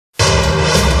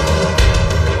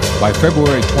By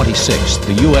February 26th,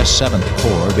 the U.S. 7th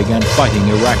Corps began fighting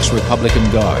Iraq's Republican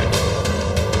Guard.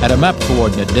 At a map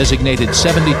coordinate designated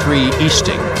 73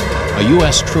 Easting, a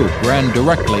U.S. troop ran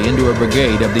directly into a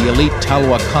brigade of the elite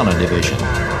Talwa Kana Division.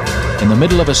 In the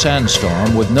middle of a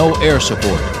sandstorm with no air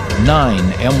support, 9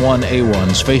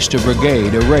 M1A1s faced a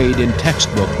brigade arrayed in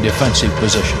textbook defensive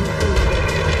position.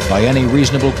 By any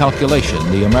reasonable calculation,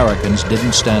 the Americans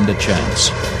didn't stand a chance.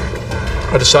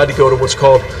 I decided to go to what's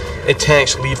called a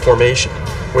tanks lead formation,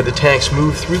 where the tanks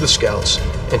move through the scouts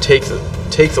and take the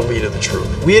lead of the troop.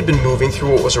 We had been moving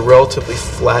through what was a relatively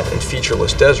flat and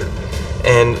featureless desert,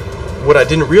 and what I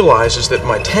didn't realize is that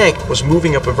my tank was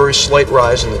moving up a very slight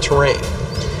rise in the terrain.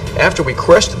 After we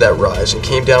crested that rise and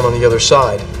came down on the other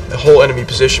side, the whole enemy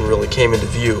position really came into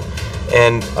view,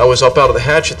 and I was up out of the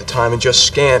hatch at the time and just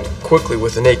scanned quickly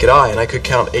with the naked eye, and I could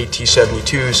count 8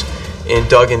 T-72s in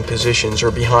dug-in positions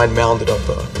or behind mounded up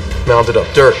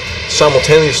dirt.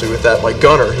 Simultaneously with that, my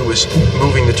gunner, who was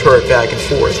moving the turret back and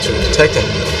forth to detect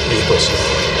enemy vehicles,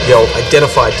 yelled,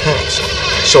 "Identified tanks."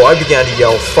 So I began to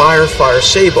yell, "Fire, fire,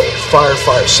 Sabo! Fire,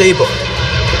 fire, Sabo!"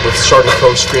 with Sergeant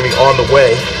Coe screaming, "On the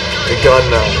way!" The gun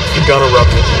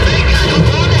erupted.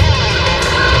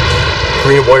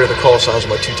 Green and white are the call signs of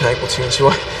my 2 tank platoons, who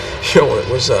I,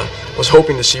 was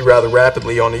hoping to see rather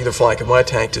rapidly on either flank of my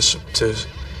tank so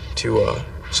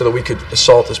that we could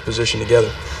assault this position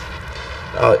together.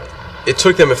 It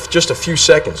took them just a few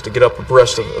seconds to get up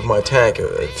abreast of my tank,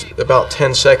 about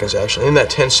 10 seconds actually. In that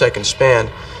 10-second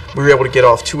span, we were able to get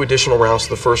off 2 additional rounds to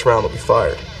the first round that we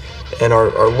fired. And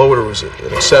our loader was an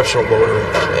exceptional loader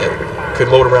and could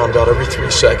load around about every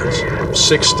 3 seconds.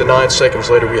 6 to 9 seconds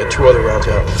later, we had 2 other rounds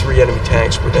out, and 3 enemy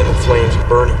tanks were then in flames and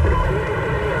burning.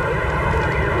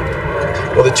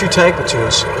 Well, the 2 tank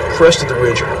platoons crested the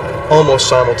ridge almost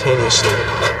simultaneously,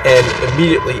 and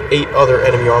immediately 8 other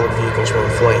enemy armored vehicles were in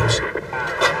flames.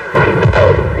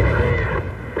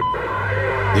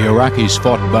 The Iraqis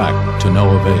fought back to no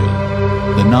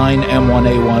avail. The 9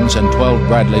 M1A1s and 12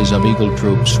 Bradleys of Eagle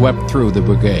Troop swept through the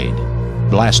brigade,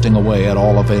 blasting away at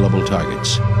all available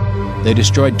targets. They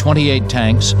destroyed 28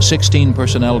 tanks, 16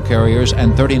 personnel carriers,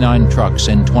 and 39 trucks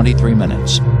in 23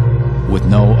 minutes, with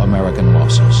no American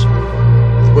losses.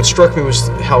 What struck me was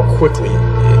how quickly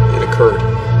it occurred.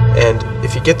 And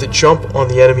if you get the jump on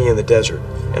the enemy in the desert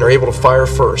and are able to fire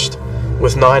first,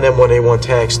 with 9 M1A1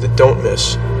 tanks that don't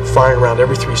miss, firing around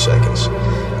every 3 seconds,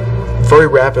 very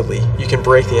rapidly you can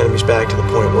break the enemy's back to the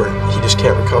point where he just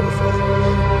can't recover from it.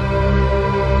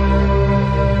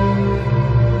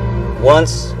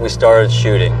 Once we started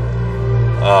shooting,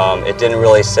 it didn't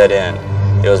really set in.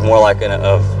 It was more like an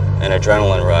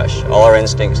adrenaline rush. All our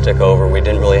instincts took over. We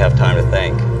didn't really have time to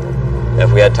think.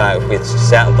 If we had time, if we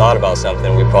sat and thought about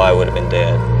something, we probably would have been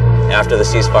dead. After the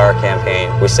ceasefire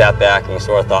campaign, we sat back and we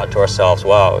sort of thought to ourselves,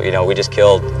 wow, we just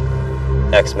killed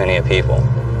X many of people.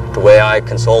 The way I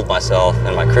consoled myself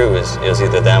and my crew is it was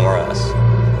either them or us.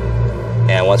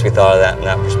 And once we thought of that in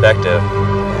that perspective,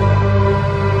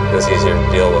 it was easier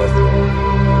to deal with.